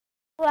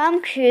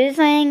I'm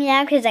cruising,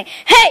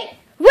 hey,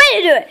 way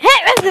to do it,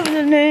 hey, rest of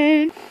the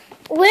moon.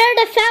 We're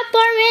the Fat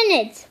Bar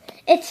Minutes.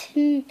 It's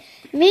me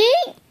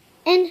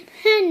and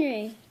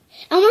Henry.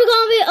 And we're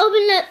going to be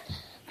opening up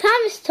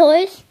Thomas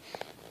toys.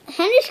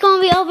 Henry's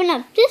going to be opening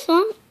up this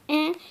one,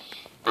 and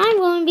I'm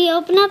going to be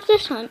opening up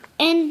this one.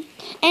 And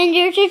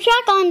there's a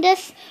track on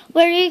this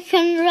where you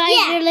can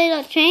ride your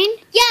little train.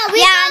 Yeah,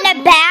 on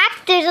the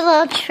back, there's a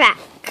little track.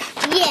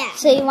 Yeah.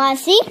 So you want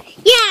to see?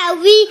 Yeah,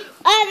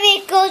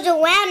 it goes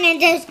around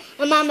and there's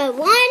a mama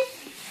one.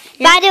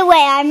 By the way,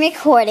 I'm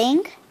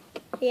recording.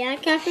 Yeah,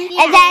 Catherine.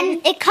 And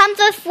then it comes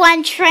with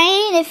one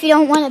train if you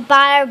don't want to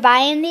buy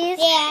these.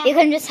 Yeah. You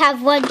can just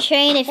have one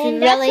train if you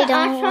really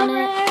don't want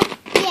it.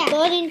 Yeah.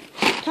 Golden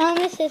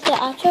Thomas is the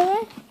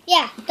outro.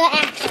 Yeah, the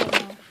actual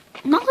one.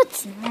 No,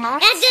 it's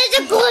not. And there's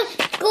a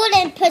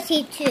golden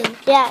pussy too.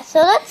 Yeah, so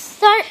let's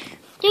start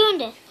doing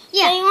this.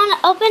 Yeah. So you want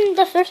to open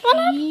the first one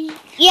up?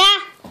 Yeah.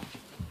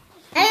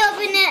 I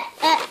opened it.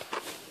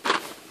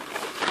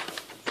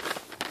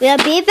 We'll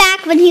be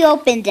back when he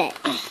opens it.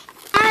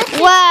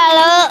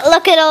 Wow,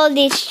 look at all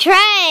these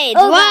trades.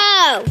 Oh,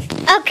 whoa.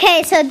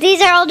 Okay, so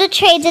these are all the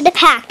trades in the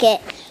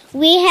packet.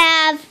 We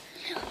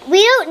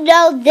don't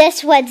know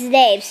this one's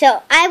name,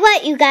 so I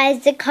want you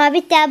guys to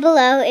comment down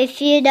below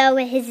if you know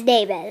what his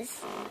name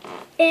is.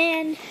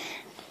 And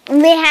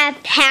we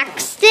have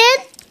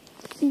Paxton.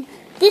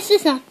 This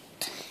is not.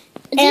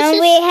 And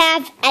we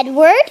have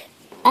Edward.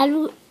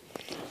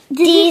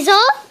 Diesel.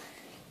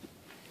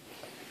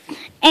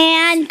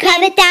 And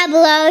comment down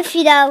below if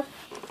you know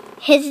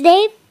his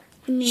name.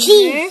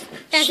 She.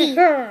 That's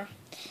her.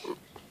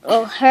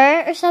 Oh,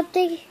 her or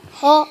something?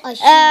 Oh,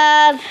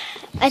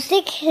 I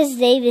think his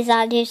name is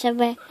on here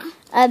somewhere.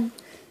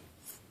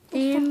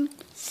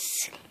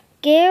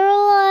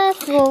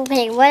 Scarlet.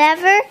 Okay,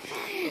 whatever.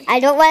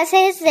 I don't want to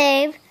say his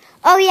name.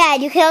 Oh yeah,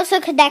 you can also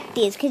connect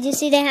these. Cause you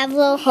see they have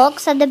little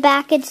hooks on the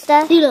back and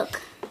stuff. See,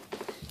 look.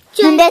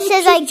 And this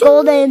is like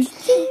Golden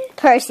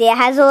Percy. It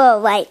has a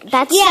little light.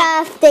 That's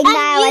the thing that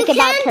I like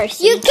about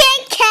Percy. You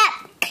can't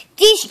keep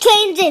these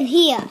trains in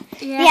here.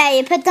 Yeah,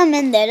 you put them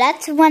in there.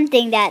 That's one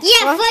thing that's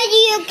but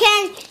you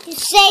can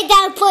say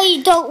that so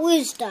you don't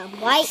lose them,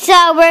 right?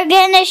 So we're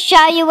going to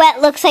show you what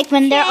it looks like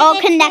when they're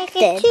all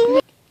connected.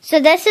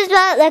 So this is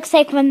what it looks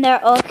like when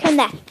they're all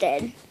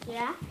connected.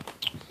 Yeah.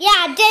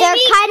 Yeah, they're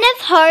kind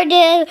of hard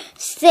to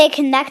stay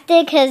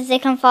connected because they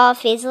can fall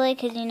off easily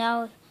because, you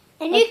know.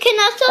 And you can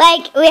also...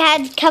 Like, we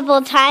had a couple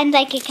of times,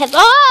 like, it kept...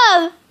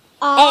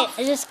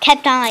 It just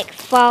kept on, like,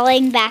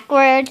 falling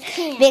backward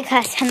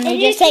because Henry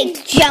just,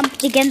 like,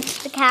 jumped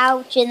against the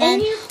couch and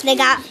then they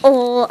got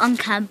all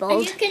uncoupled.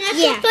 And you can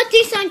also put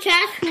these on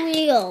track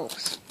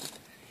wheels.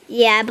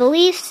 Yeah, I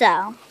believe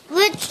so.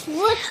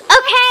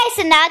 Okay,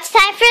 so now it's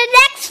time for the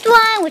next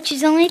one, which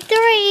is only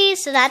 3,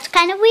 so that's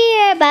kind of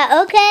weird, but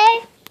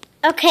okay.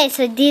 Okay,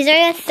 so these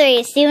are the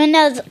 3. Steven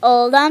knows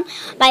all of them.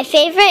 My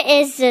favorite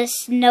is the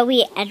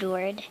Snowy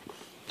Edward.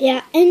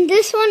 Yeah, and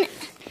this one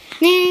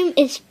name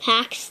is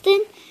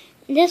Paxton.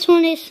 This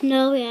one is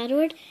Snowy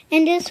Edward.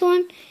 And this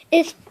one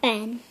is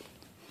Ben.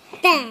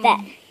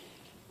 Ben.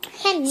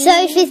 So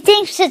if you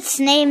think its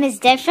name is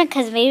different,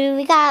 because maybe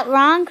we got it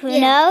wrong, who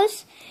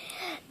knows?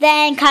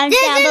 Then comment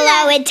down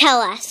below and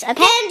tell us, okay? And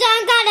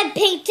I got a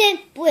pink and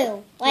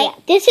blue.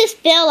 This is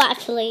Bill,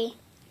 actually.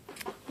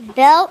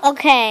 Bill?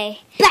 Okay.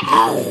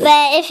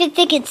 But if you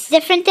think it's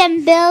different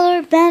than Bill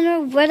or Ben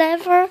or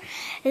whatever,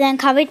 then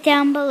comment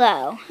down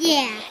below.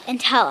 Yeah. And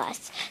tell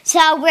us.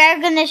 So we're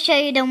going to show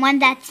you the one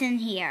that's in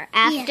here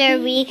after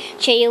we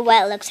show you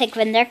what it looks like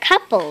when they're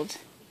coupled.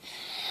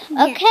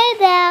 Yeah. Okay,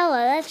 then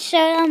let's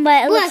show them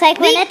what it looks like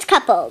when it's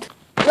coupled.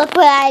 Look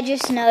what I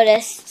just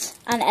noticed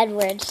on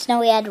Edward,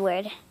 Snowy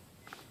Edward.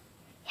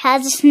 He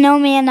has a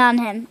snowman on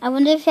him. I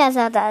wonder if he has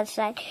on the other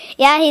side.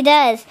 Yeah, he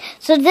does.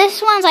 So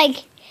this one's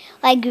like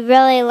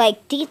really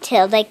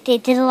detailed, like they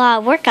did a lot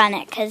of work on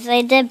it because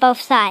they did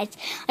both sides.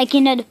 Like,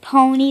 you know, the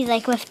ponies,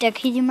 like with their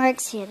cutie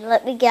marks. Here,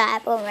 let me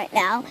grab one right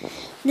now.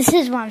 This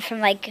is one from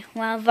like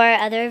one of our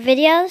other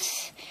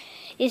videos.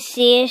 You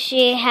see,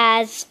 she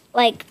has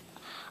like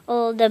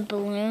all the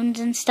balloons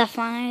and stuff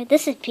on her.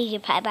 This is Pinkie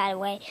Pie, by the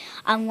way,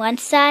 on one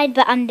side,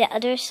 but on the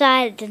other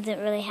side, it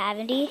doesn't really have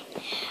any.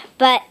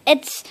 But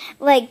it's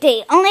like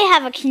they only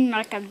have a cutie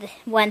mark on the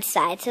one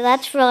side, so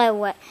that's really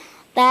what.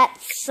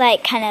 That's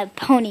like kind of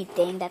pony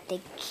thing that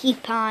they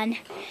keep on.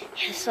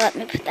 Here, so let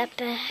me put that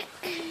back.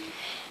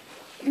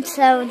 And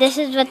so this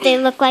is what they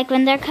look like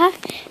when they're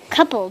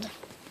coupled.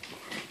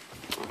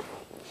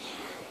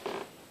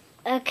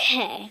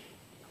 Okay.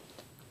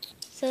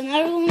 So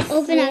now we're going to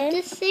open up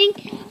this thing.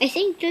 I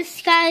think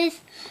this,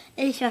 guys,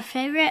 is your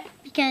favorite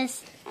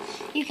because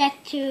you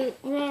get to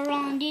roll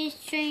around these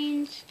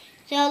trains.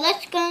 So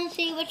let's go and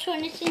see which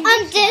one is in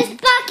this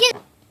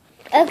bucket.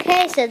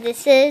 Okay, so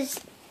this is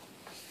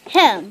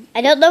him.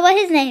 I don't know what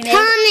his name is.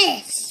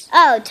 Thomas.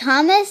 Oh,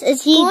 Thomas?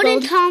 Is he Golden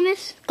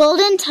Thomas?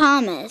 Golden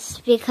Thomas,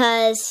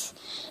 because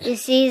you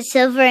see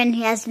silver and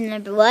he has the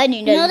number 1.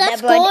 You know, no,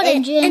 that's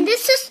golden. And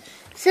this is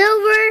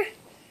silver.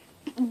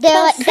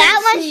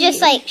 That one's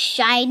just like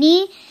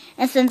shiny,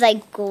 This one's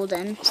like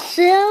golden.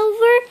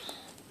 Silver,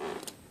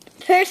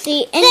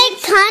 Percy, and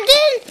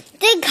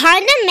they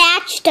kind of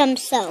match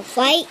themselves,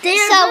 right?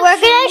 So we're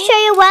gonna show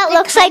you what it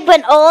looks like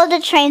when all the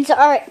trains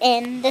are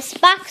in this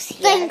box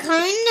here. They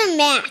kind of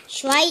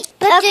match, right?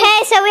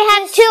 Okay, so we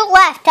have 2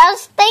 left. I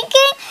was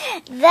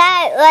thinking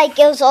that like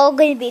it was all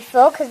going to be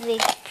full because we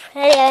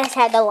pretty much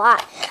had a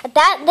lot. But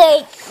that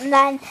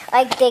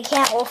they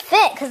can't all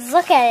fit because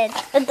look at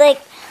it. It like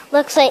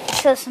looks like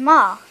so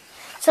small.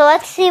 So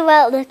let's see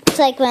what it looks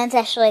like when it's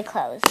actually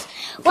closed.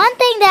 One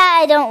thing that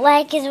I don't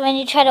like is when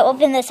you try to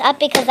open this up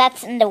because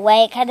that's in the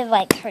way. It kind of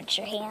like hurts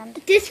your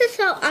hand. This is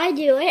how I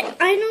do it.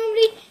 I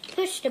normally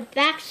push the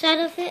back side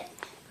of it.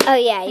 Oh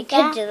yeah, you Like could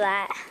that? do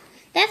that.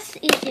 That's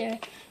easier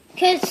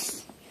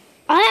because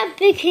I have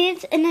big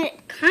hands and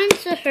it kind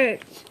of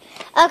hurts.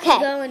 Okay.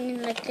 Going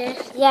in like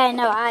this. Yeah, I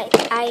know.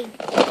 I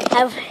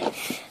have.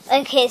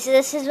 Okay, so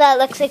this is what it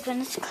looks like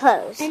when it's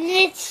closed. And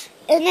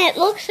it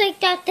looks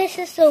like that this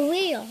is the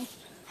wheel.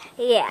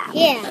 Yeah.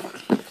 Yeah.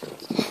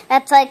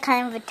 That's like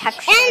kind of a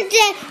texture. And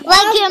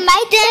like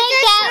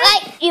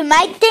you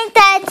might think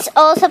that it's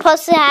all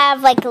supposed to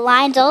have like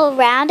lines all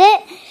around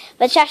it,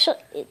 but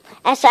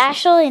it's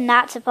actually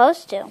not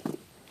supposed to.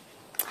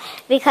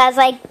 Because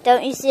like,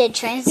 don't you see the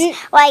trains?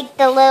 Like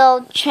the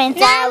little trains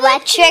that are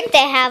electric,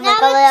 they have like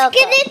a little. Let's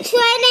get a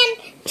train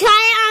and try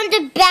it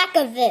on the back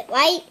of it,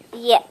 right?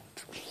 Yeah.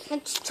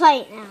 Let's try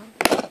it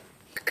now.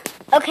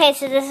 Okay,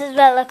 so this is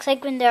what it looks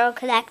like when they're all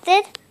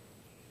connected.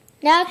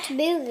 Now to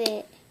move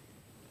it.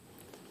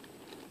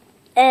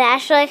 It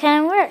actually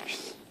kind of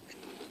works.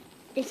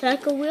 It's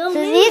like a wheel. So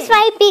these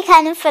might be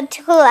kind of fun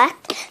to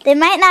collect. They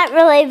might not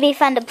really be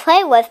fun to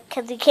play with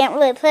because you can't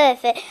really play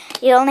with it.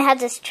 You only have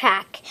this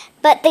track.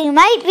 But they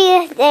might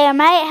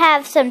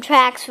have some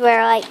tracks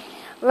where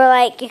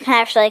you can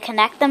actually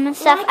connect them and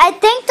stuff. I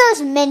think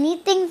those mini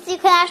things you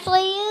can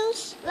actually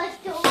use.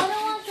 Like the little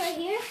ones right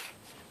here.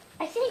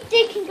 I think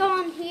they can go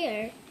on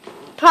here.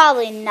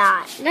 Probably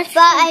not. Let's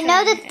But I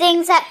know the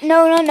things that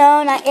no,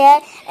 not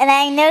yet. And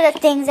I know the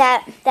things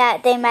that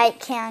they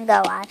can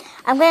go on.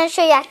 I'm going to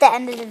show you at the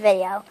end of the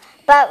video.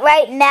 But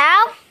right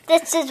now,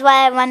 this is what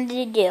I wanted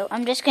to do.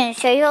 I'm just going to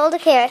show you all the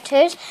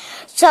characters.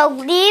 So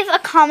leave a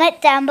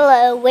comment down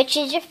below which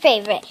is your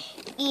favorite.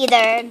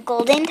 Either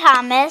Golden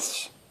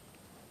Thomas,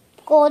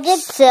 Golden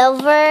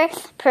Silver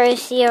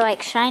Percy, or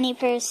like Shiny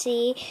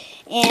Percy,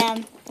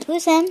 and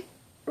who's him?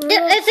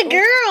 It's a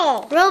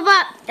girl.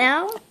 Robot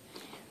Belle.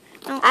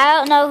 I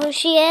don't know who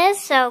she is,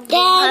 so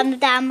comment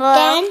down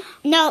below.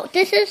 No,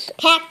 this is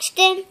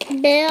Paxton.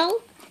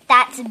 Bill.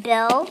 That's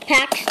Bill.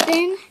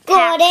 Paxton.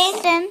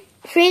 Gordon.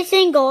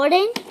 Freezing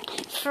Gordon.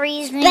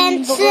 Freezing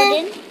Spencer.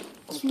 Gordon.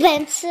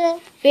 Spencer.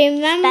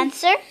 Remember?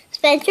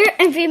 Spencer.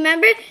 And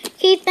remember,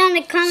 keep down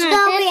the comment.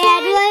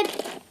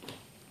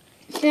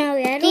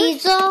 Snowy Edward.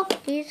 Diesel.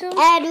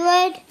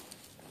 Edward.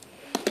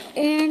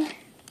 And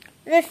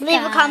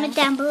Leave a comment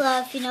down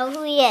below if you know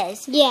who he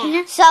is.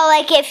 yeah. So,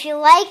 like, if you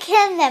like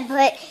him, then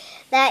put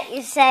that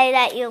you say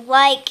that you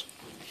like,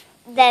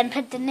 then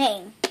put the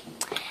name.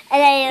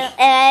 And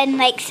then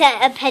like,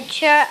 set a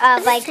picture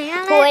of, like, who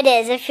it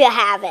is if you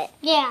have it.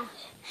 Yeah.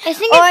 I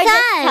think Or it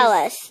just does. tell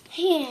us.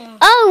 Yeah.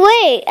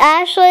 Oh, wait.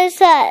 Actually, it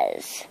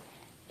says.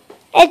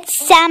 It's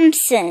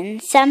Samson.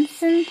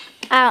 Samson?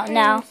 I don't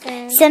know.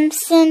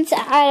 Simpsons?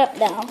 I don't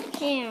know.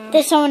 Yeah.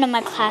 There's someone in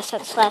my class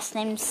that's last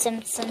name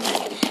Simpson.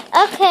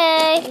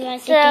 Okay,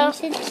 so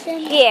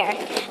here.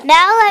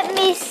 Now let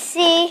me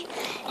see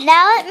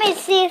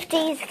if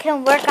these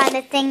can work on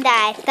the thing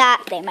that I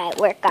thought they might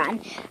work on.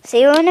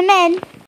 See you in a minute.